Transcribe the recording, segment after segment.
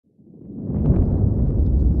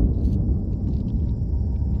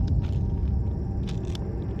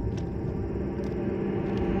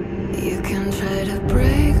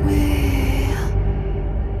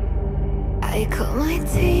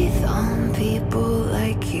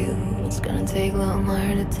take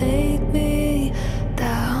longer to take me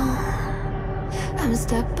down. I'm a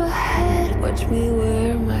step ahead, watch me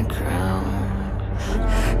wear my crown.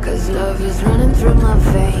 Cause love is running through my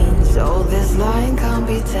veins. Oh, this line can't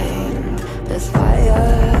be tamed. There's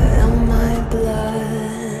fire in my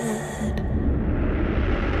blood.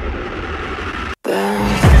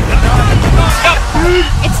 Burn.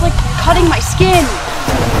 It's like cutting my skin.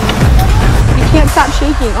 You can't stop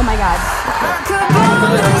shaking. Oh my god.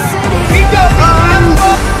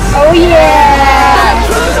 Oh yeah.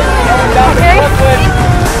 Okay.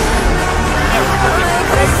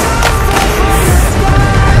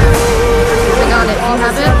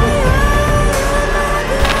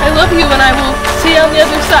 I love you and I will see you on the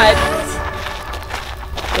other side.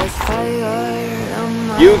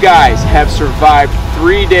 You guys have survived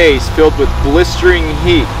 3 days filled with blistering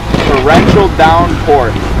heat, torrential downpour,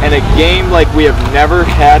 and a game like we have never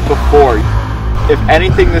had before. If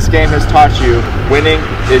anything this game has taught you, winning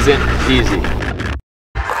isn't easy.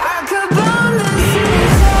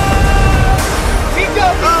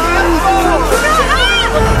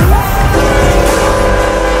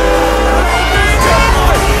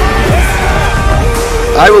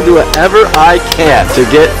 I will do whatever I can to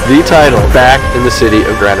get the title back in the city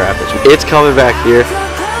of Grand Rapids. It's coming back here.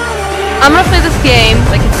 I'm gonna play this game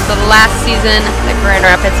like it's the last season that Grand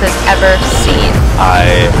Rapids has ever seen. I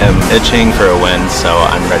am itching for a win, so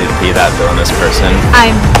I'm ready to be that villainous person.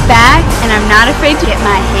 I'm back and I'm not afraid to get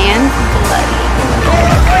my hands bloody.